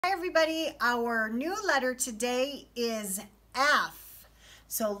Hi everybody, our new letter today is F.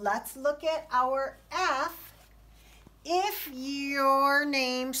 So let's look at our F. If your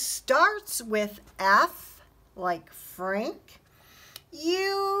name starts with F, like Frank,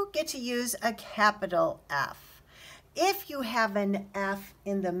 you get to use a capital F. If you have an F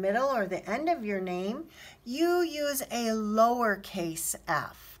in the middle or the end of your name, you use a lowercase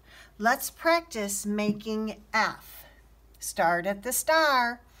f. Let's practice making F. Start at the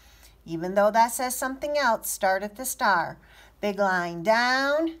star. Even though that says something else, start at the star. Big line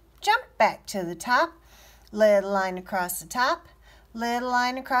down, jump back to the top, little line across the top, little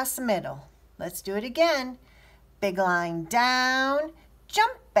line across the middle. Let's do it again. Big line down,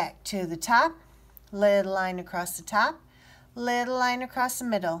 jump back to the top, little line across the top, little line across the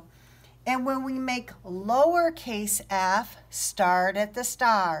middle. And when we make lowercase f, start at the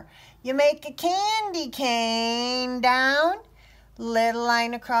star. You make a candy cane down, little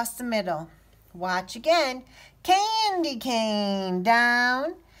line across the middle. Watch again. Candy cane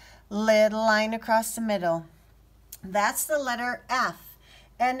down, little line across the middle. That's the letter F.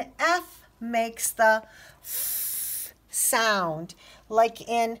 And F makes the f sound, like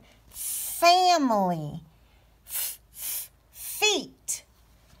in family, feet,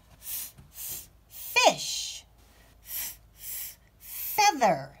 fish,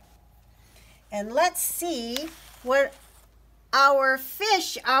 feather. And let's see what our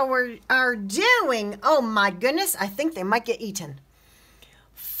fish are doing. Oh my goodness, I think they might get eaten.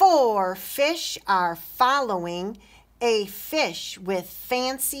 4 fish are following a fish with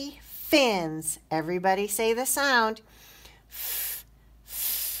fancy fins. Everybody say the sound.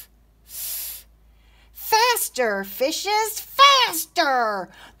 Faster, fishes, faster.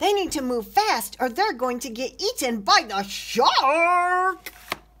 They need to move fast or they're going to get eaten by the shark.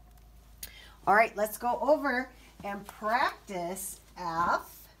 All right, let's go over and practice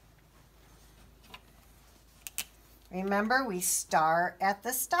F. Remember, we start at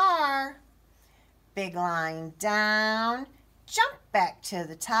the star. Big line down, jump back to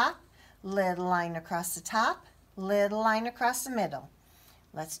the top, little line across the top, little line across the middle.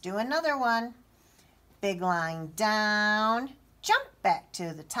 Let's do another one. Big line down, jump back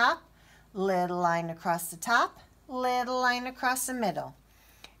to the top, little line across the top, little line across the middle.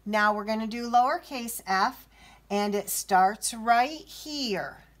 Now we're going to do lowercase f. And it starts right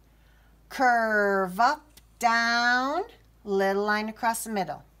here. Curve up, down, little line across the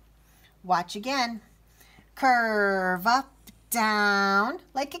middle. Watch again. Curve up, down,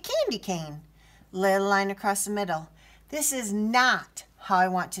 like a candy cane. Little line across the middle. This is not how I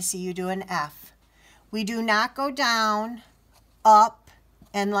want to see you do an F. We do not go down, up,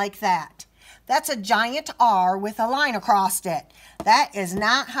 and like that. That's a giant R with a line across it. That is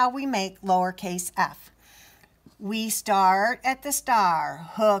not how we make lowercase f. We start at the star,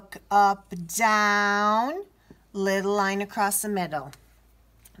 hook up, down, little line across the middle.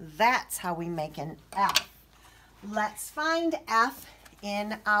 That's how we make an F. Let's find F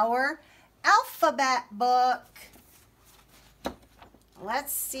in our alphabet book.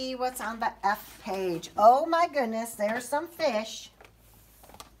 Let's see what's on the F page. Oh my goodness, there's some fish.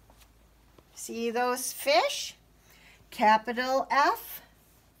 See those fish? Capital F,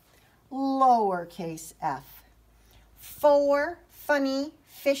 lowercase f. 4 funny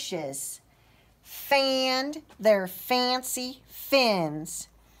fishes fanned their fancy fins,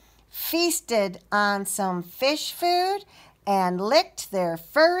 feasted on some fish food, and licked their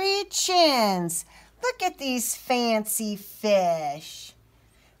furry chins. Look at these fancy fish.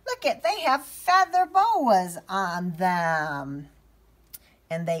 Look at, they have feather boas on them.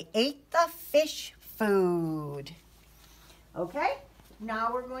 And they ate the fish food. Okay,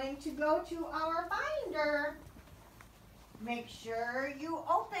 now we're going to go to our binder. Make sure you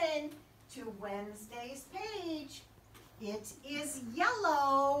open to Wednesday's page. It is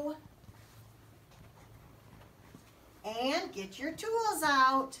yellow. And get your tools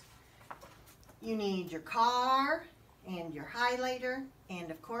out. You need your car and your highlighter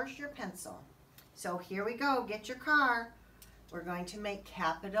and of course your pencil. So here we go, get your car. We're going to make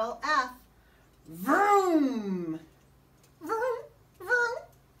capital F. Vroom. Vroom, vroom.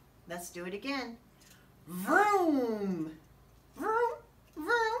 Let's do it again. Vroom. Vroom,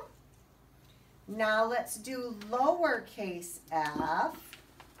 vroom. Now let's do lowercase f.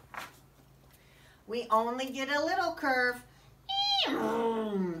 We only get a little curve.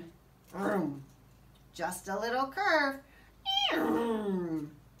 Vroom, vroom. Just a little curve.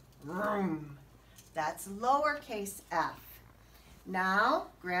 Vroom, vroom. That's lowercase f. Now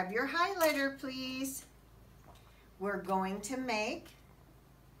grab your highlighter, please. We're going to make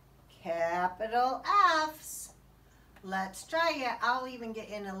capital F's Let's try it. I'll even get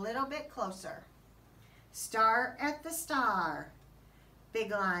in a little bit closer. Start at the star.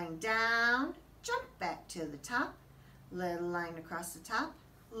 Big line down, jump back to the top. Little line across the top,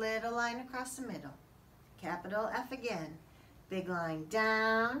 little line across the middle. Capital F again. Big line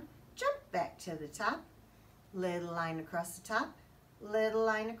down, jump back to the top. Little line across the top, little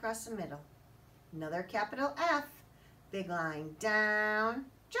line across the middle. Another capital F. Big line down,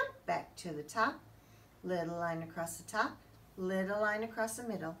 jump back to the top. Little line across the top, little line across the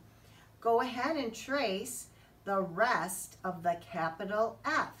middle. Go ahead and trace the rest of the capital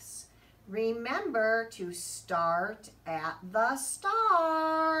F's. Remember to start at the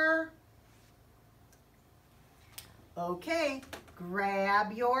star. Okay,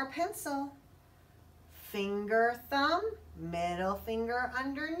 grab your pencil. Finger, thumb, middle finger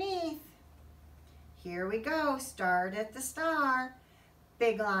underneath. Here we go. Start at the star.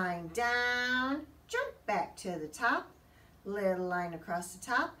 Big line down, jump back to the top. Little line across the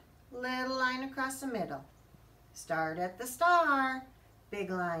top, little line across the middle. Start at the star. Big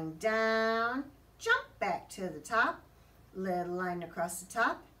line down, jump back to the top. Little line across the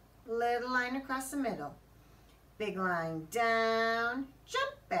top, little line across the middle. Big line down,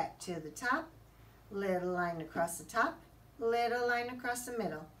 jump back to the top. Little line across the top, little line across the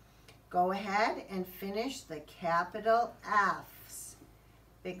middle. Go ahead and finish the capital F's.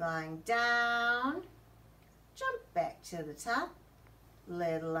 Big line down, jump back to the top.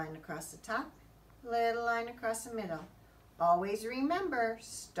 Little line across the top, little line across the middle. Always remember,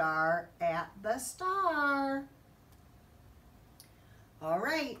 start at the star. All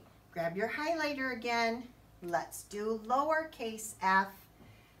right, grab your highlighter again. Let's do lowercase f.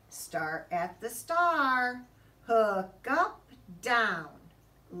 Start at the star. Hook up, down.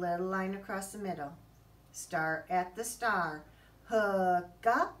 Little line across the middle. Start at the star. Hook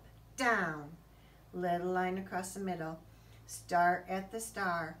up, down. Little line across the middle. Start at the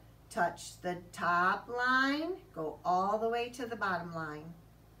star. Touch the top line. Go all the way to the bottom line.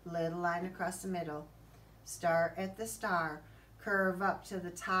 Little line across the middle. Start at the star. Curve up to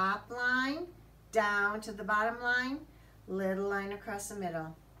the top line. Down to the bottom line. Little line across the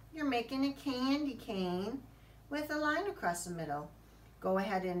middle. You're making a candy cane with a line across the middle. Go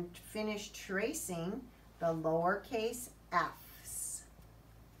ahead and finish tracing the lowercase f's.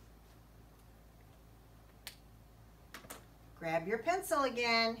 Grab your pencil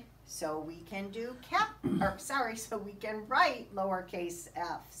again so we can do so we can write lowercase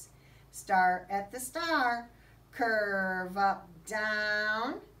f's. Start at the star, curve up,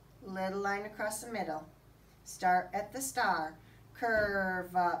 down, little line across the middle. Start at the star,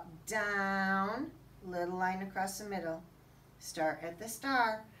 curve up, down, little line across the middle. Start at the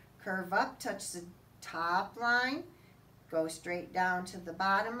star, curve up, touch the top line, go straight down to the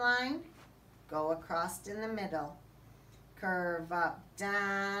bottom line, go across in the middle. Curve up,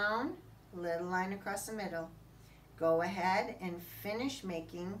 down, little line across the middle. Go ahead and finish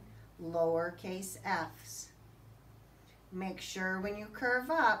making lowercase f's. Make sure when you curve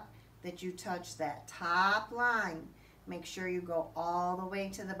up that you touch that top line. Make sure you go all the way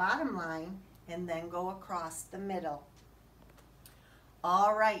to the bottom line and then go across the middle.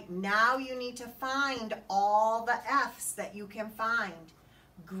 All right, now you need to find all the F's that you can find.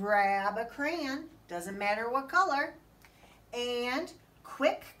 Grab a crayon, doesn't matter what color, and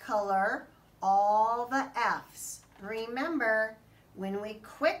quick color all the F's. Remember, when we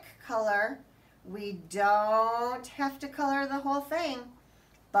quick color, we don't have to color the whole thing,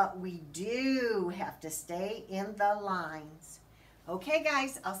 but we do have to stay in the lines. Okay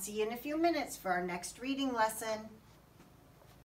guys, I'll see you in a few minutes for our next reading lesson.